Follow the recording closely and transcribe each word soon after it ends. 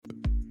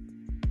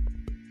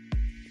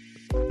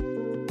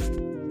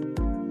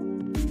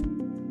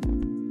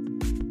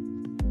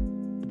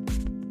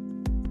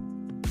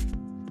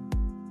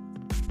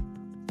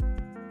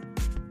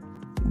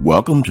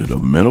Welcome to the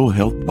Mental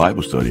Health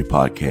Bible Study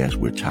Podcast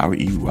with Tyra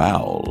E.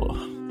 Rowell.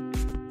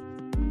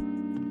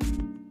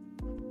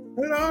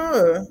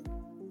 Hello.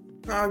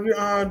 How you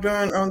all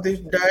doing on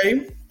this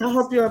day? I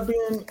hope you are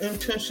being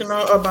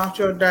intentional about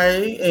your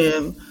day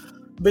and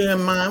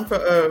being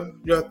mindful of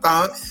your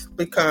thoughts,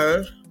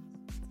 because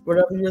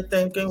whatever you're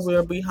thinking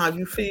will be how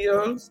you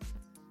feel.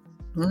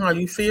 And how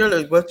you feel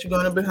is what you're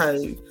going to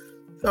behave.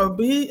 So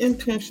be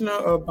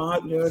intentional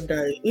about your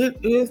day.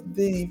 It is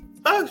the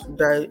first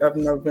day of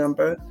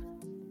November,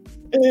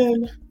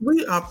 and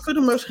we are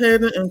pretty much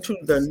heading into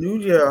the new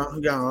year,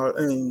 y'all.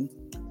 And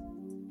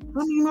how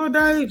many more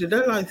days? Is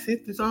that like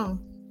 60 something?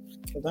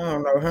 Because I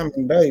don't know how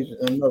many days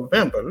in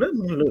November. Let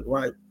me look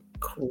right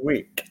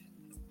quick.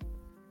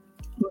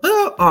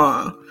 There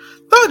are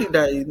 30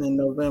 days in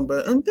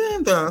November, and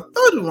then there are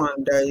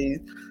 31 days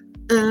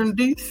in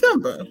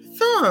December.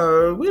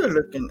 So we're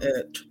looking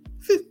at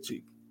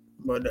 50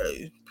 more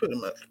days, pretty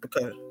much,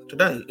 because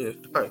today is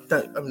the first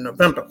day of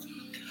November.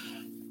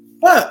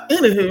 But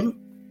anywho,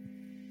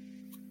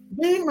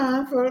 be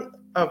mindful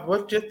of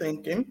what you're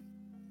thinking,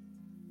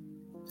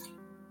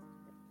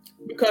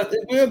 because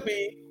it will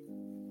be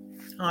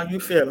how you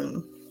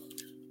feeling.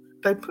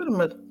 They pretty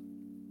much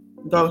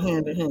go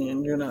hand in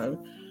hand, you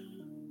know.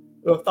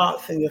 Your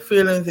thoughts and your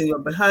feelings and your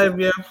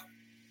behavior.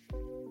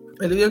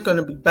 It is going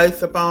to be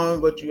based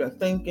upon what you are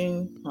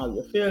thinking, how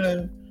you're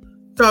feeling.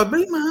 So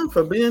be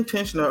mindful, be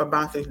intentional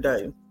about this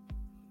day.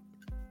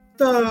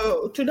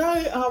 So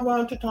today I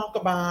want to talk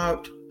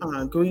about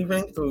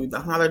grieving through the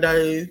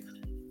holidays,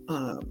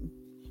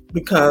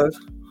 because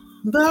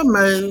there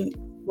may,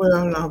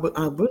 well,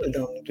 I really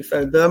don't need to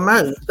say there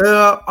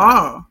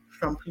are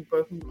some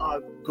people who are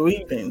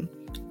grieving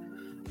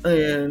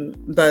and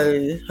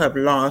they have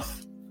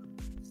lost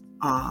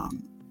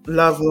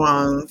loved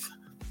ones,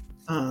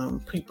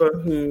 people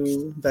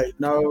who they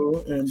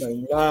know and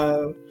they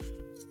love,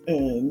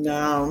 and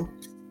now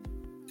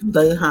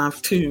they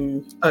have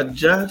to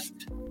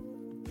adjust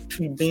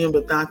to being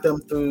without them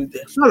through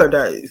the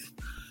holidays.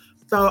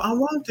 So I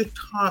want to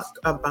talk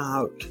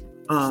about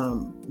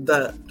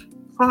that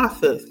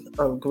process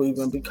of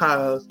grieving,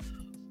 because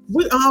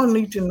we all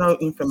need to know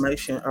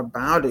information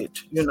about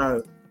it, you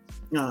know.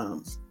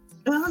 And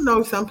I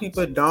know some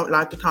people don't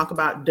like to talk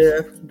about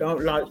death,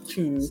 don't like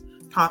to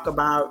talk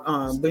about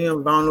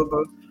being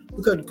vulnerable,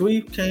 because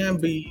grief can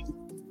be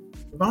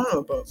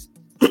vulnerable.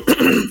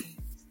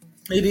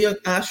 It is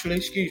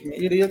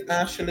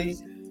actually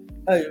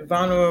a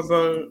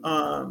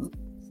vulnerable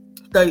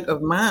state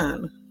of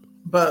mind,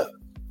 but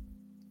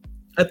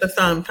at the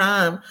same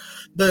time,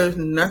 there's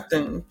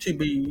nothing to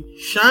be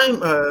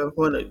ashamed of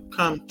when it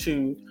comes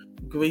to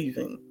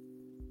grieving,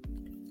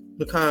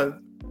 because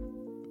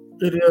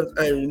it is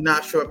a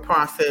natural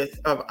process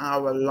of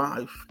our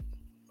lives.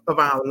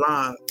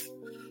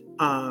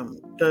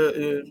 There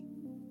is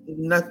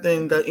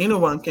nothing that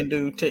anyone can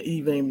do to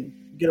even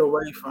get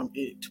away from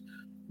it.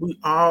 We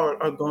all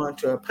are going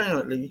to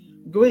apparently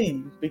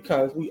grieve,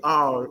 because we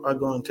all are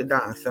going to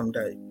die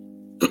someday.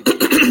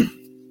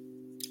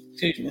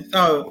 Excuse me.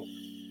 So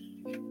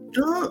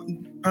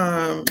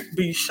don't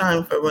be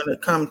shameful when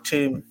it comes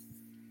to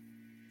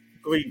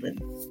grieving.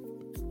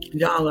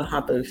 Y'all will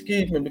have to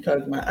excuse me,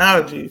 because my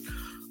allergies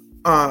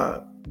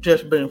are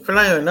just been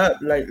flaring up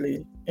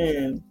lately,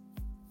 and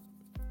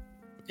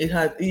it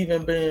has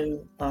even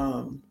been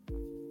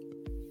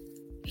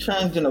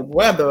changing of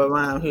weather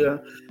around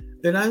here.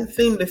 It ain't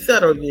seemed to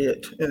settle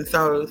yet, and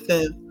so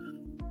since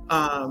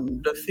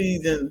the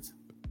seasons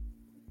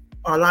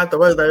are like the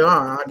way they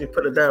are, I'll just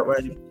put it that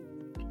way.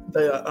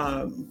 They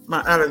are,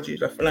 my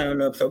allergies are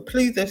flaring up. So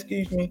please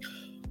excuse me,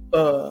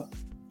 trying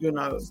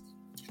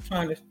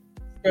to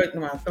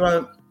straighten my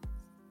throat,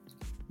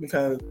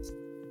 because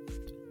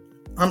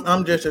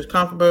I'm just as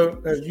comfortable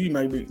as you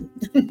may be.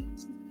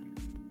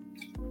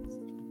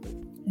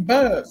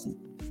 But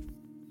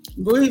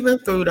grieving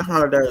through the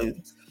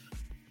holidays,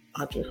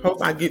 I just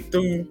hope I get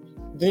through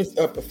this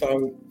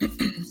episode,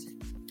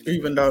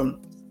 even though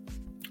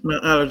my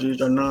allergies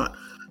are not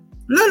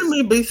letting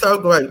me be so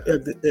great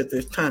at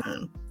this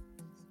time.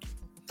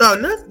 So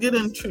let's get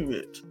into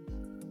it.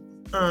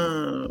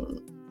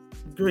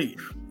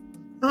 Grief.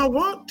 I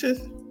want to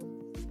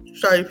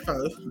say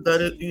first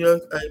that it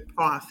is a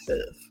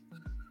process.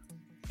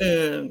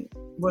 And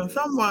when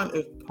someone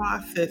is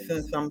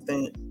processing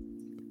something,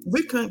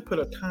 we can't put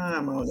a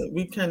time on it.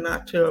 We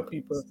cannot tell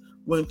people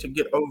when to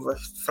get over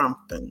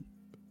something,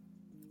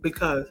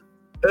 because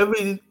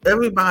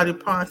everybody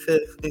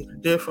process is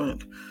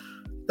different.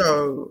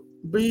 So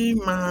be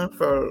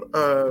mindful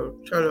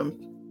of telling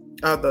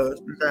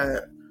others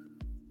that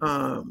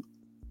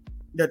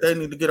that they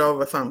need to get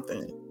over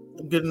something,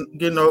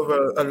 getting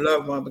over a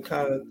loved one,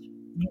 because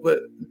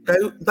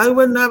they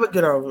would never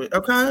get over it.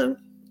 Okay,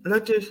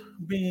 let's just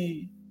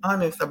be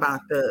honest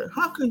about that.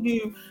 How can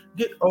you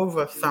get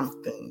over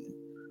something?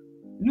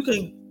 You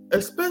can,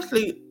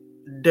 especially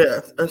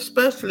death,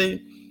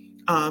 especially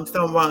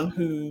someone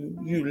who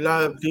you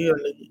love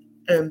dearly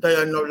and they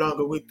are no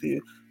longer with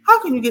you. How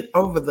can you get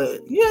over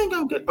that? You ain't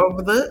gonna get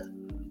over that.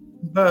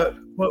 But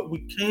what we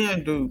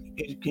can do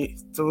is get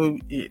through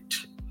it.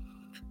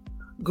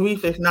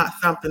 Grief is not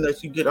something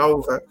that you get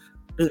over.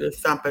 It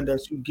is something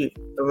that you get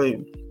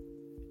through.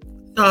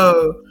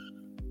 So,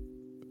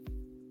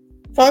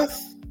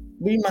 first,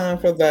 be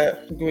mindful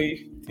that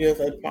grief is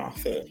a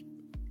process.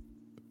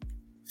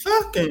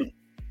 Second,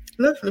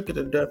 let's look at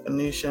the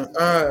definition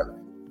of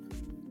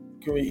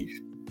grief.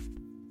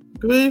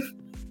 Grief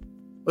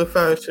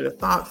refers to the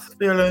thoughts,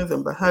 feelings,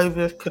 and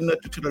behaviors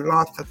connected to the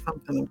loss of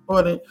something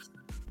important.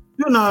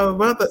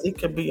 Whether it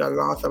could be a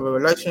loss of a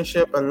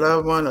relationship, a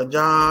loved one, a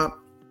job,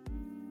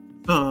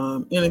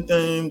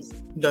 anything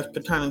that's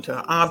pertaining to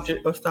an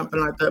object or something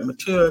like that,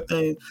 material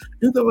things.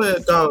 Either way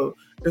it goes,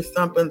 it's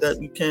something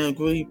that you can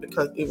grieve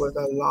because it was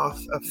a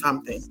loss of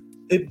something.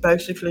 It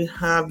basically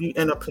have you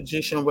in a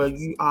position where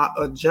you are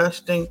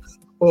adjusting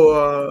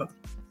or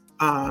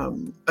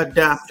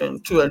adapting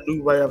to a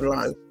new way of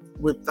life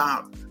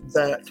without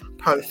that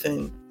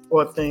person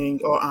or thing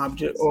or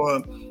object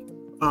or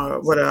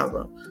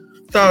whatever.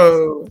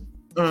 So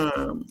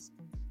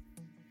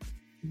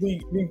we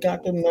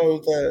got to know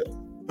that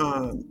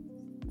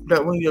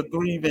when you're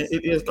grieving,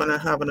 it is going to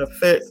have an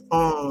effect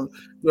on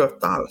your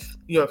thoughts,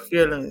 your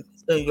feelings,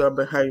 and your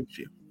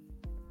behavior.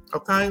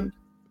 Okay?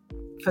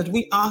 Because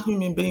we are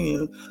human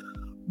beings.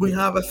 We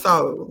have a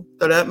soul.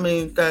 So that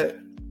means that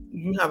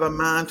you have a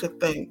mind to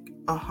think,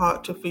 a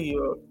heart to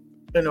feel,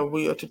 and a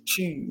will to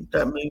choose.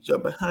 That means your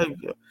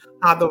behavior.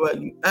 How the way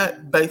you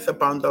act based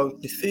upon those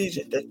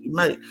decisions that you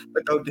make.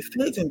 But those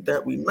decisions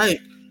that we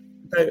make,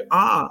 they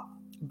are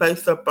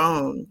based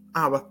upon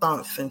our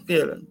thoughts and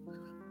feelings.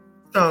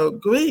 So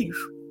grief,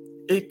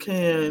 it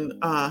can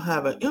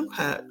have an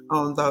impact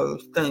on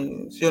those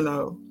things,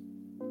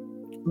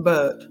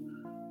 But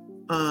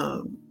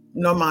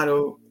no matter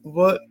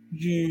what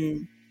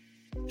you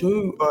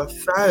do or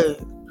say,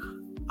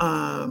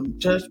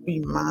 just be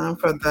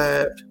mindful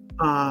that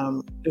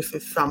this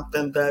is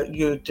something that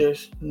you're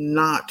just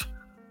not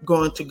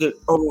going to get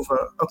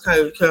over,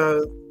 okay?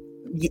 Because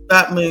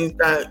that means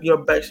that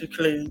you're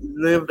basically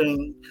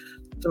living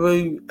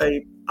through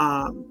an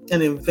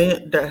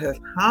event that has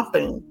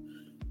happened,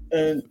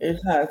 and it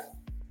has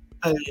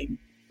a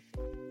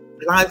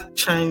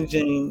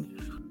life-changing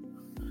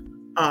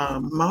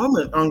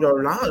moment on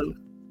your life.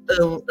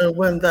 And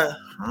when that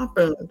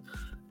happens,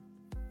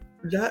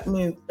 that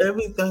means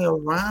everything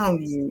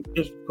around you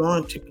is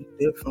going to be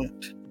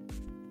different.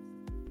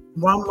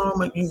 One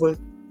moment you was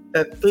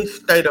at this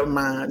state of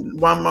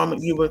mind, one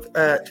moment you was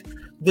at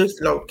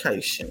this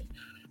location.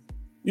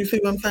 You see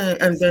what I'm saying?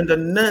 And then the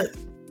next,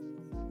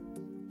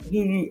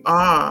 you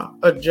are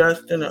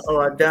adjusting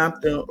or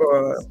adapting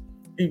or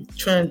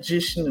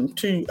transitioning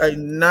to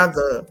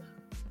another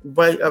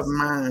way of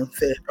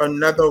mindset,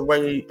 another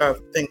way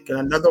of thinking,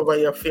 another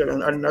way of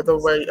feeling, another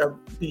way of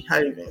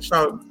behaving.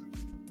 So,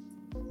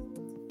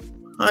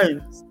 hey,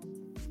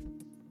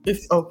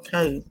 it's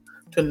okay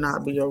to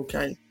not be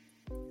okay.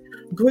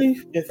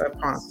 Grief is a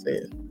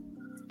process.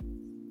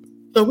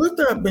 So with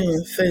that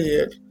being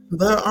said,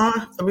 there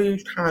are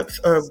three types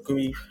of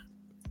grief.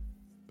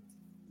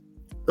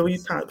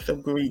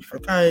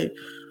 Okay?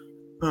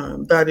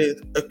 That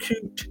is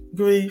acute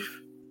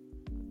grief,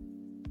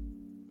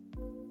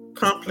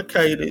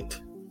 complicated,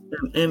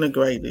 and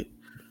integrated.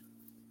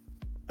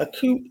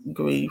 Acute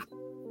grief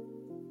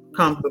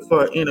comes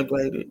before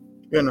integrated,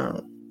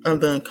 and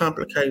then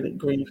complicated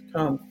grief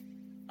comes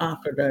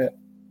after that.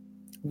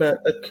 But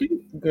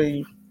acute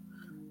grief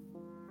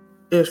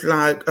is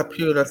like a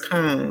period of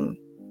time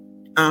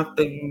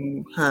after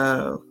you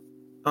have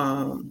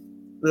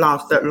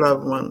lost that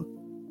loved one.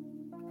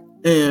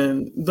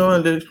 And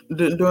during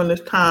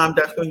this time,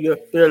 that's when you're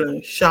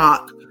feeling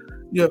shocked,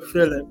 you're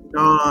feeling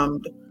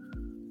numbed,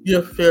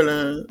 you're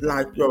feeling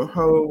like your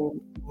whole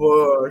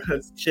world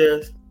has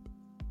just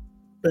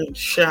been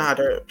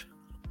shattered.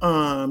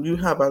 You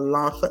have a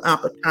loss of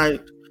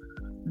appetite,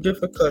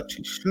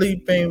 difficulty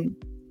sleeping,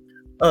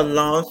 a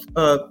loss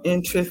of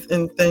interest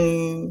in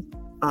things,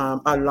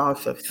 a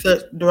loss of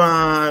sex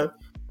drive.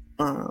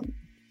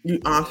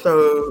 You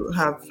also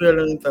have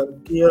feelings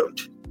of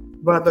guilt,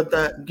 whether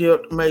that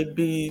guilt may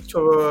be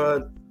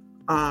toward,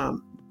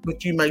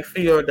 but you may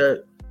feel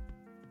that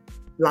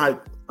like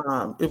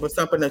it was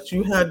something that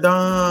you had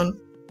done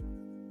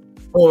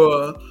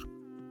or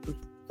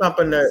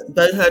something that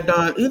they had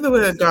done. Either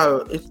way it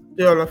goes, it's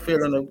still a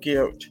feeling of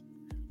guilt.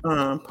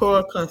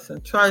 Poor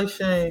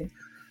concentration,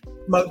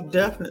 most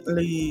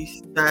definitely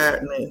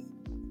sadness.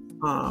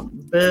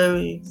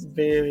 Very,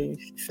 very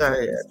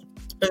sad.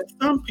 And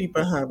some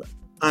people have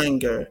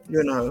anger,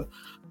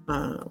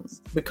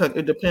 because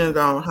it depends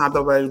on how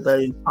the way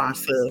they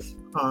process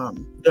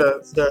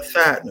the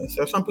sadness.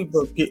 So some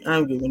people get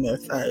angry when they're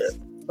sad.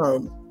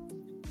 So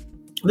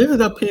this is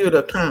a period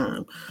of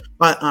time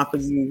right after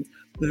you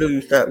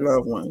lose that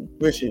loved one,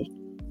 which is,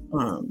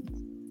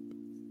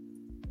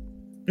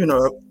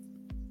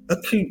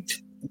 acute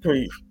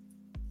grief.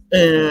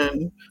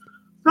 And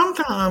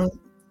sometimes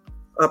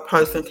a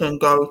person can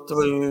go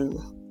through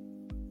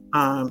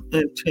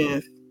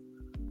intense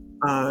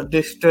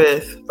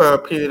distress for a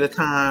period of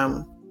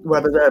time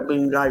whether that be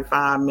like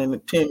 5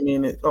 minutes, 10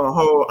 minutes, or a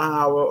whole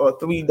hour, or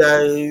 3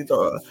 days,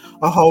 or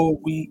a whole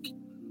week,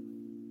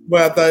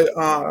 where they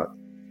are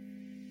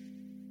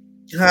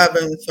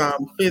having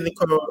some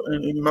physical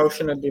and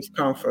emotional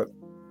discomfort.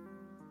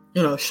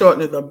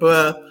 Shortness of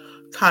breath,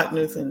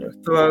 tightness in your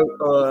throat,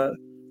 or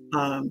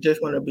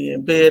just want to be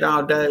in bed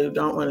all day,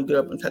 don't want to get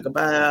up and take a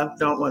bath,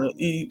 don't want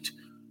to eat.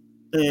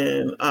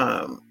 And,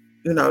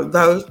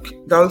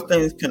 those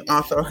things can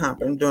also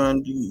happen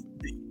during the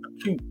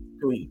acute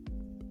grief.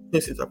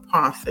 This is a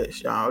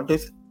process, y'all.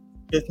 This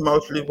is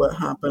mostly what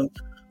happens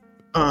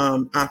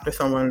after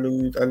someone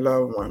loses a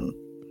loved one.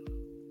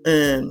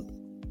 And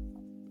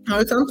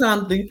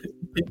sometimes these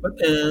people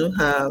can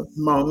have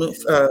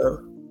moments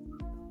of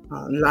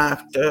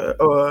laughter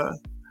or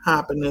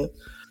happiness,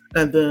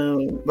 and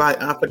then right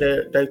after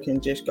that, they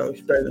can just go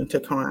straight into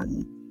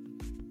crying.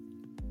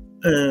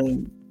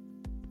 And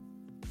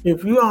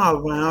if you are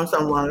around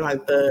someone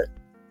like that,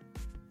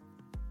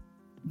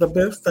 the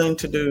best thing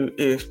to do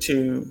is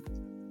to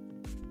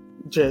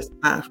just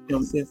ask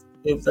them if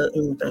there's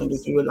anything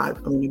that you would like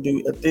for me to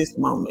do at this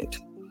moment,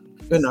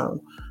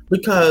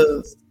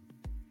 because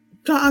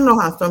I know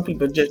how some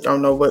people just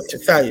don't know what to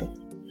say,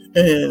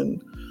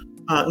 and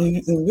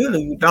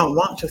really you don't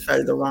want to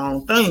say the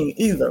wrong thing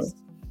either.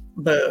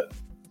 But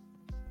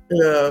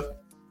if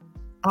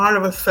all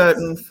of a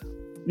sudden,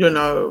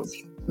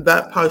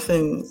 that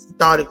person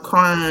started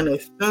crying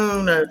as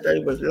soon as they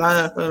was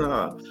laughing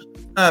or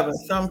having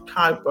some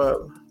type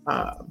of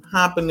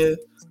happiness,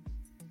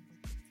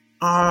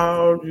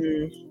 all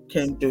you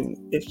can do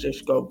is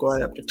just go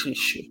grab the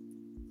tissue.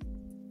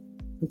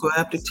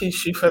 Grab the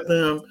tissue for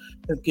them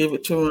and give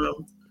it to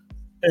them,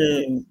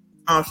 and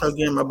also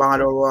give them a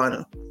bottle of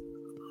water,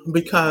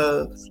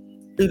 because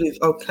it is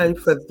okay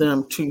for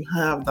them to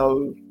have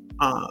those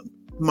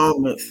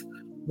moments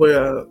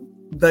where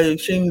they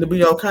seem to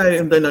be okay,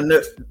 and then the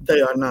next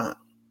they are not.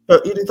 So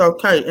it is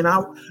okay, and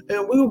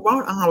we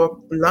want our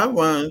loved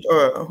ones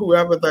or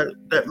whoever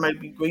that may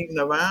be grieving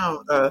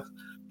around us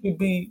to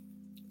be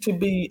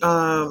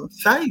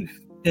safe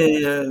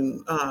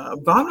and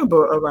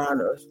vulnerable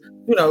around us.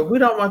 We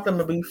don't want them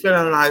to be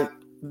feeling like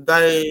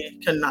they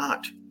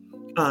cannot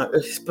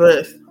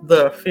express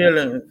their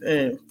feelings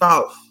and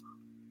thoughts.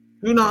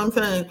 You know what I'm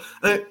saying?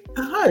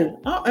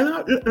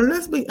 And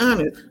let's be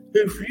honest.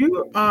 If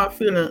you are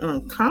feeling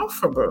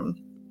uncomfortable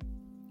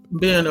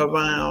being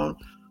around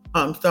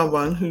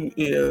someone who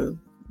is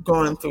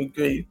going through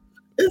grief,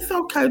 it's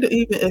okay to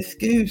even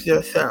excuse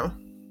yourself.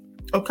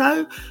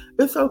 Okay?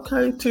 It's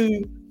okay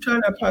to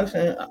tell that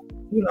person,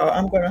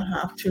 I'm going to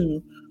have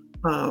to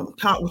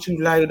talk with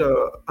you later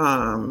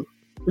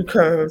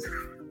because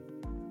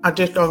I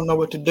just don't know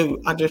what to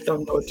do. I just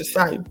don't know what to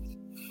say.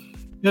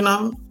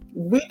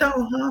 We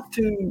don't have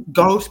to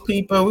ghost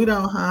people. We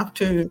don't have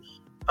to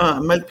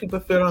make people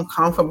feel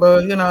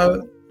uncomfortable.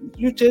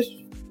 You just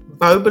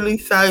verbally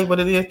say what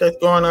it is that's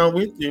going on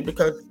with you,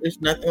 because there's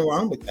nothing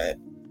wrong with that.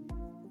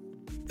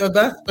 So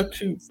that's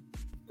acute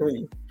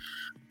grief.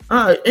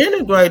 All right,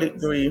 integrated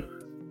grief,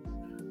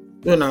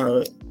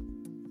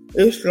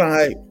 it's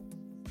like,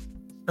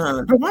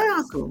 the way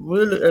I could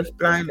really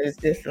explain it is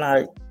just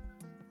like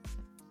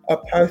a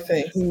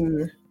person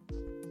who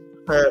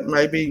had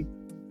maybe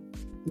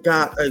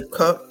got a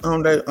cut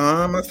on their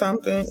arm or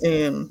something,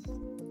 and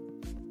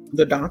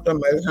the doctor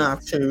may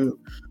have to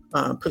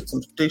put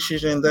some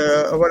stitches in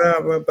there or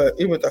whatever, but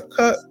it was a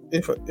cut.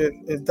 If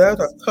there's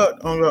a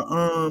cut on your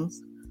arm,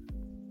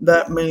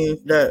 that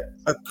means that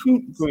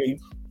acute grief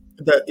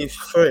that is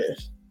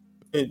fresh.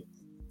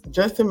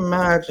 Just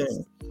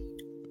imagine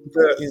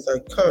there is a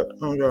cut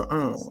on your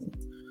arm.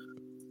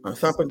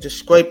 Something just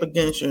scrape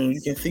against you, and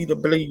you can see the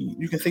bleed.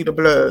 You can see the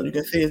blood. You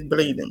can see it's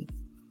bleeding.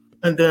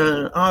 And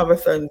then all of a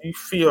sudden you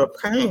feel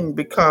pain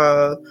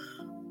because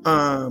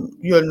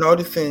you're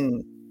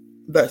noticing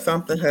that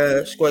something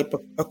has scraped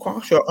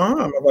across your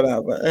arm or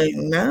whatever.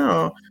 And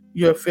now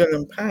you're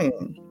feeling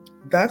pain.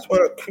 That's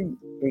what acute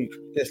grief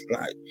is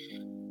like.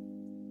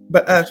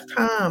 But as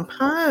time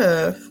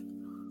passed,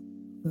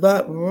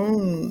 that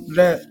wound,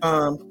 that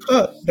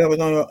cut that was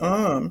on your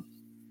arm,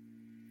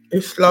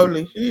 it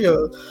slowly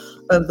heals,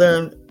 and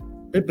then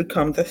it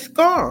becomes a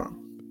scar.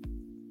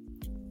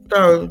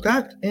 So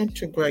that's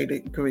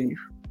integrated grief.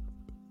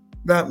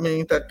 That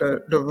means that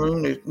the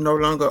wound is no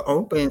longer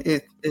open.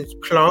 It's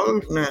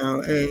closed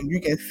now, and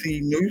you can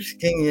see new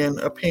skin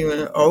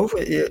appearing over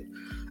it,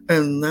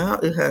 and now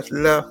it has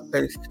left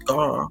a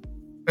scar.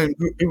 And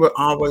it will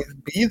always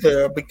be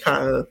there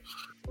because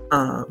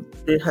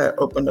it had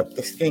opened up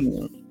the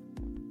skin.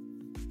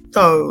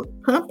 So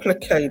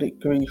complicated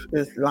grief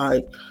is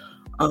like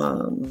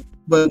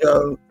when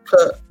your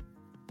cut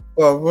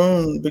or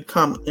wound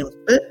become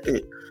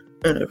infected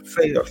and it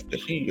fails to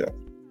heal.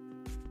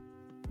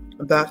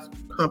 That's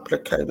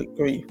complicated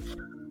grief.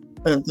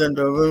 And then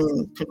the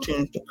wound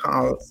continues to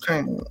cause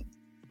pain.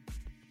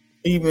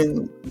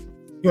 Even,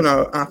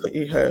 after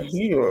it had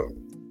healed,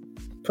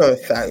 per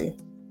se.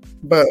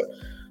 But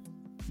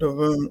the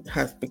wound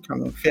has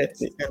become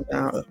infected, and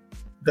now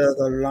there's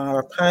a lot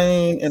of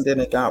pain, and then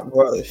it got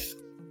worse.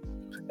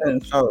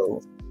 And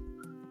so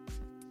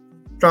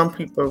some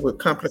people with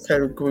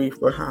complicated grief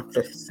will have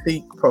to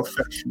seek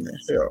professional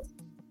help.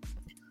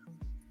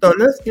 So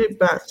let's get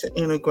back to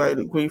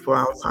integrated grief, where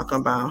I was talking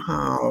about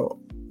how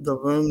the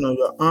wound on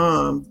your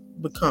arm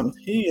becomes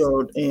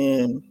healed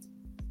and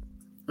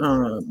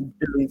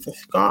leaves a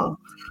scar.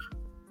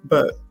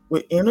 But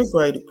with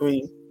integrated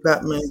grief,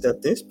 that means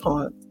at this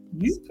point,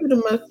 you pretty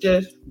much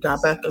just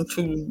got back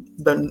into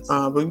the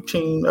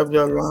routine of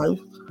your life.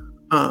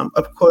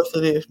 Of course,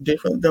 it is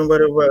different than what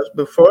it was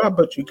before,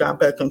 but you got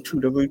back into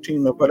the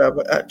routine of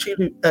whatever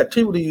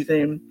activities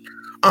and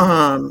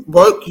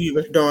work you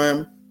was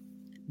doing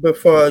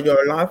before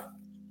your life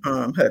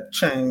had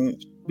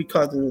changed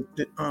because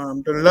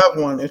the loved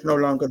one is no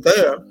longer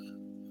there.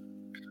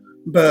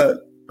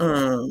 But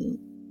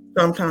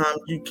sometimes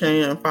you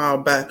can fall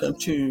back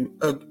into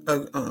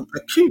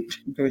acute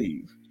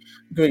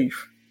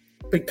grief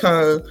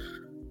because,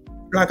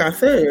 like I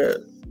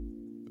said,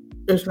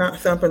 it's not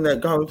something that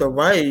goes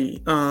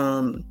away.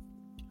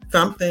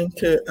 Something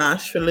could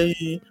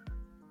actually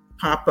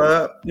pop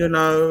up,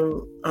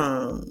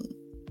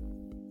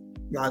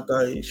 like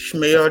a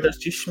smell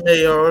that you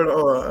smell,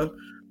 or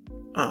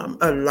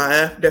a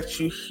laugh that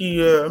you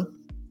hear,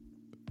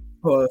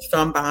 or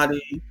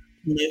somebody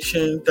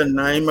mentions the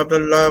name of the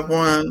loved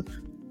one.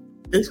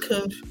 This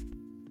can,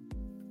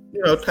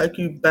 take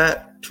you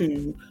back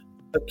to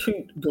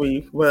acute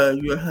grief, where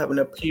you're having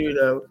a period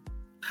of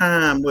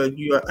time where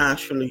you are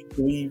actually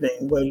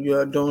grieving, where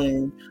you're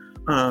doing,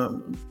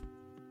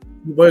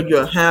 where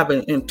you're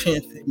having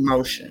intense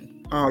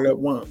emotion all at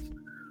once.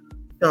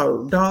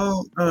 So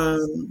don't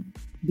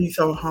be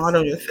so hard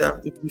on yourself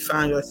if you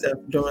find yourself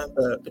doing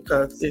that,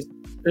 because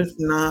it's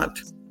not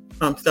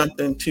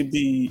something to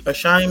be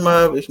ashamed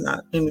of. It's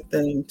not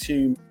anything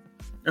to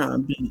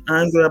be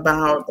angry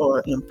about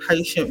or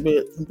impatient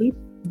with.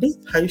 Be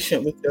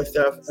patient with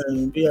yourself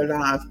and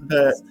realize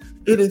that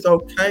it is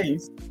okay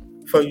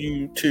for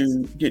you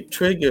to get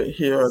triggered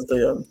here or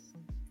there.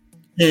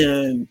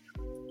 And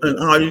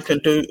all you can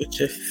do is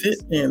just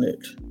sit in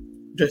it.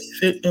 Just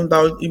sit in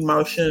those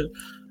emotions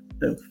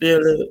and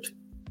feel it,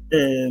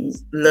 and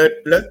let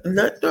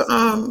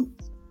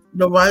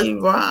the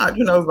wave ride,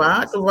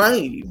 ride the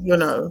wave,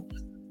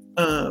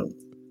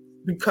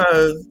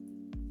 because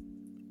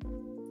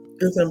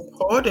it's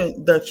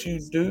important that you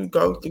do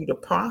go through the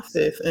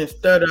process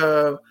instead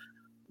of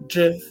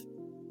just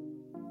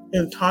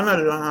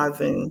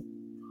internalizing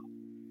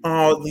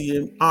all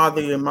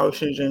the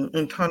emotions and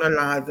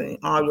internalizing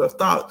all your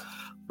thoughts,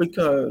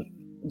 because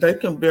they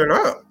can build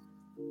up.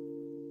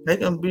 They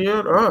can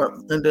build up,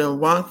 and then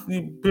once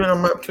you build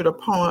them up to the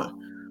point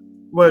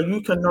where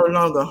you can no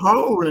longer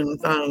hold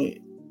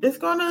anything, it's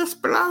gonna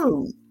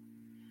explode,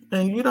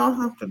 and you don't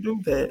have to do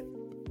that.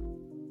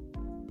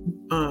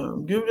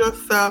 Give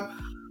yourself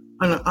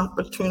an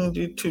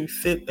opportunity to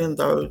sit in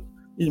those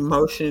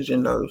emotions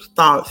and those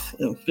thoughts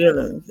and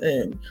feelings,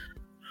 and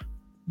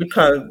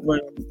because when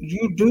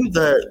you do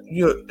that,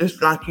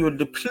 it's like you're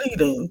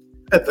depleting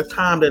at the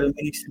time that it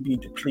needs to be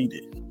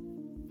depleted,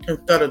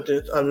 instead of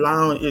just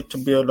allowing it to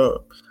build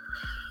up.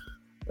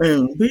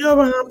 And be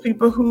around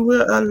people who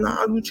will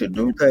allow you to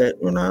do that,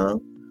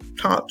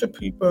 Talk to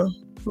people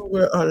who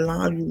will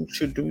allow you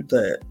to do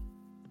that.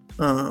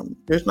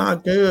 It's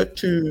not good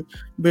to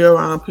be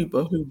around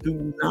people who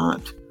do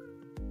not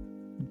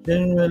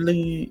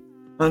genuinely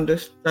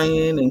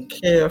understand and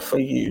care for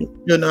you,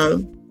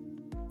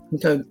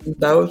 because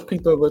those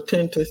people will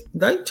tend to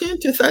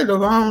say the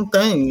wrong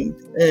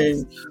things,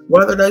 and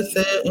whether they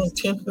say it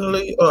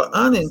intentionally or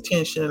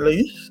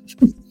unintentionally,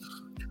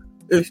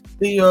 it's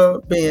still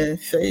being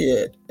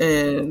said,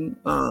 and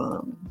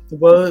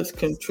words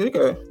can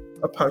trigger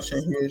a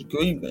person who is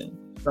grieving.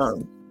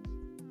 So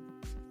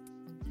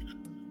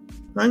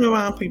hang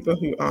around people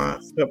who are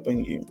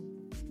helping you,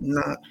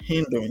 not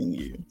hindering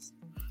you.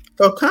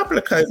 So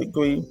complicated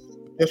grief,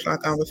 just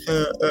like I was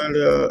saying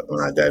earlier when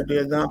I gave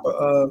the example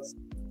of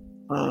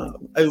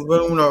a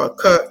wound or a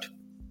cut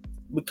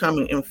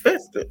becoming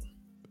infected.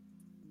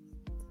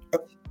 A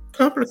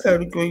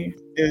complicated grief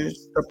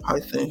is the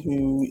person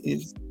who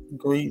is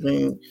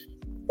grieving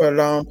for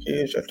long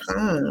periods of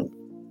time,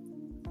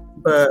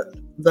 but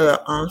they're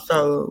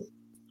also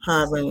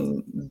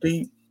having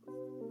deep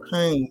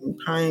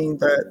pain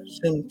that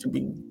seems to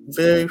be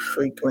very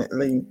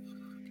frequently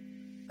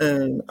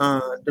and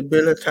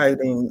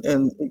debilitating,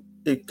 and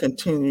it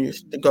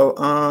continues to go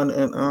on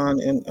and on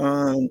and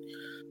on,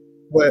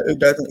 where it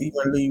doesn't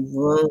even leave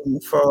room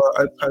for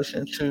a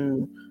person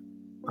to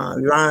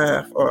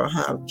laugh or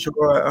have joy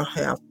or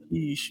have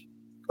peace,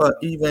 or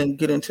even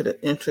get into the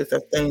interest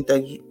of things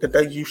that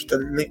they used to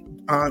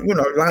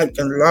like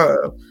and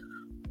love.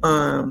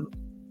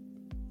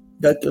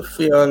 They can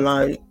feel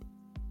like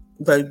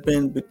they've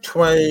been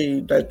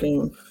betrayed. They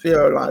can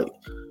feel like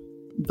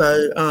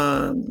they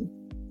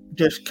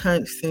just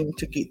can't seem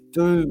to get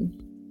through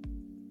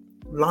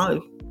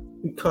life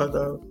because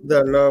of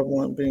their loved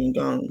one being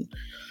gone.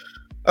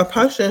 A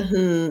person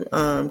who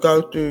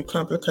goes through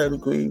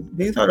complicated grief,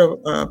 these are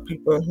the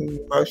people who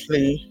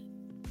mostly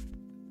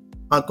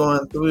are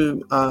going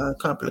through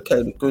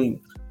complicated grief.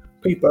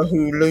 People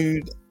who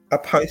lose a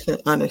person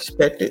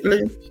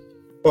unexpectedly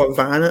or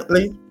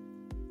violently.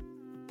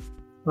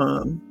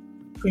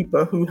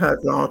 People who have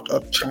lost a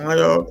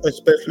child,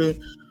 especially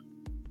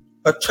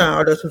a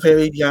child that's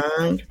very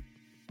young.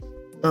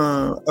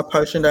 A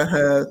person that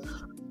has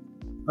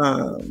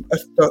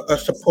a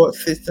support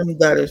system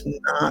that is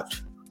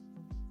not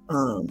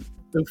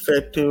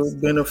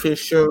effective,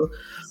 beneficial.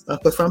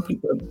 Because some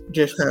people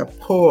just have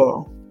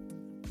poor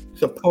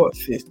support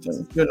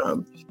systems.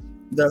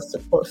 The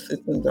support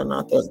systems are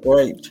not that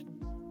great.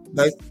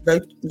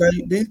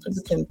 These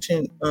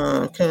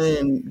people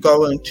can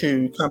go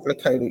into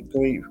complicated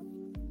grief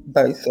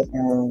based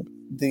upon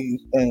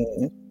these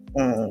things,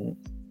 and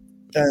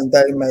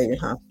they may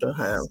have to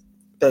have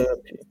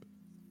therapy.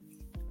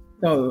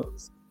 So,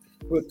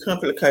 with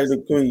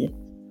complicated grief,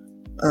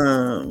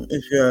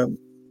 if you're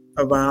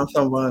around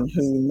someone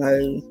who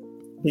may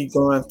be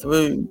going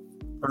through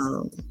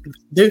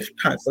this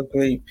type of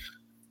grief,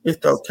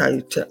 it's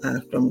okay to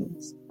ask them,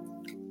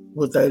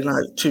 would they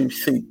like to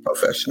seek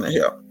professional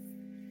help?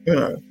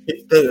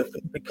 It's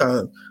therapy,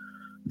 because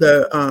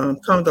there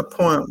comes a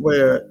point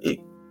where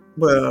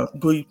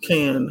grief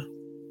can,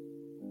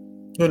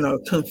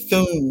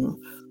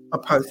 consume a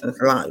person's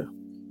life,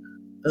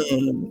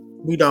 and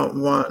we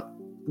don't want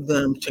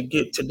them to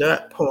get to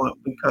that point,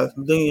 because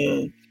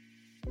then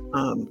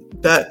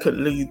that could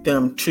lead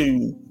them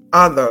to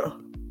other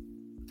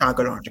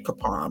psychological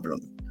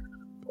problems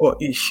or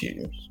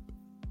issues.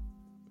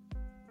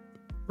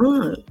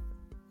 Right.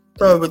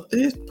 So with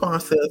this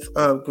process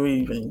of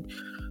grieving,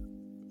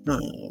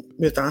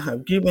 which I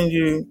have given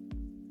you,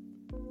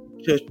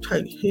 just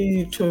take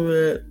heed to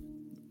it.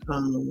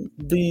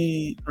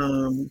 Be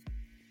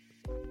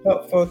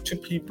helpful to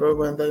people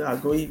when they are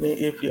grieving.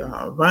 If you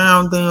are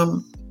around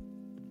them,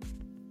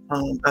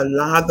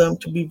 allow them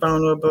to be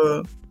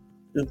vulnerable.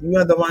 If you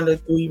are the one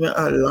that's grieving,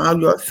 allow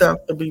yourself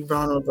to be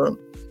vulnerable.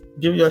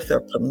 Give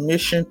yourself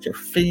permission to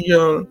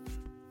feel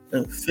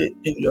and sit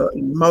in your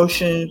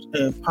emotions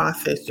and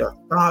process your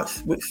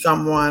thoughts with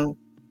someone.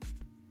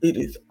 It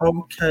is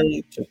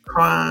okay to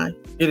cry.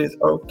 It is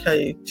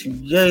okay to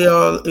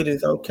yell. It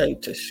is okay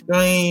to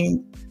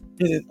scream.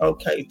 It is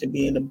okay to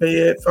be in the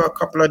bed for a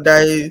couple of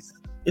days.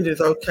 It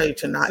is okay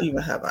to not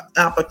even have an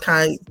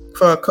appetite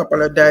for a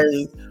couple of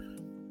days,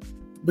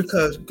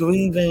 because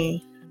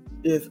grieving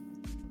is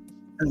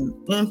an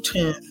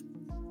intense,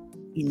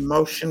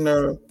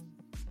 emotional,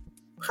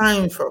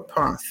 painful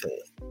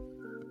process,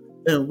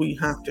 and we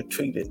have to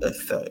treat it as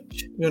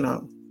such.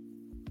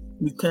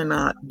 We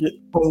cannot get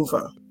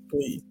over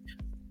grief.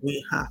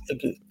 We have to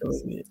get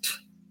through it,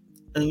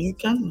 and you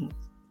can.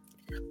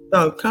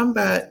 So come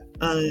back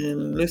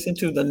and listen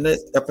to the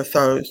next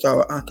episode,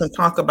 so I can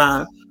talk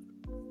about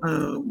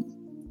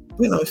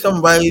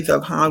some ways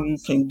of how you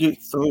can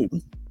get through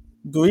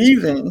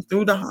grieving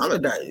through the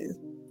holidays.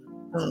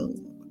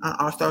 I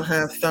also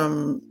have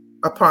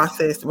a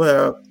process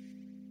where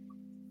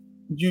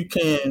you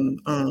can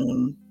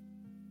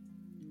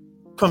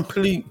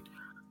complete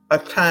a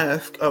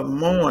task of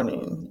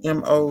mourning,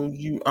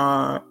 MOURNING,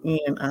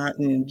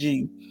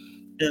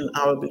 and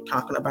I will be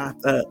talking about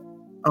that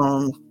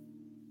on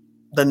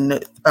the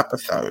next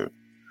episode.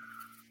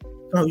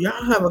 So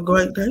y'all have a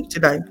great day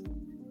today.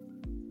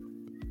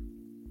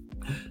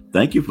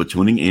 Thank you for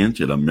tuning in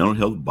to the Mental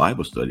Health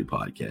Bible Study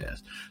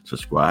Podcast.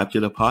 Subscribe to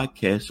the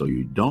podcast so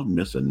you don't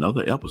miss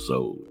another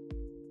episode.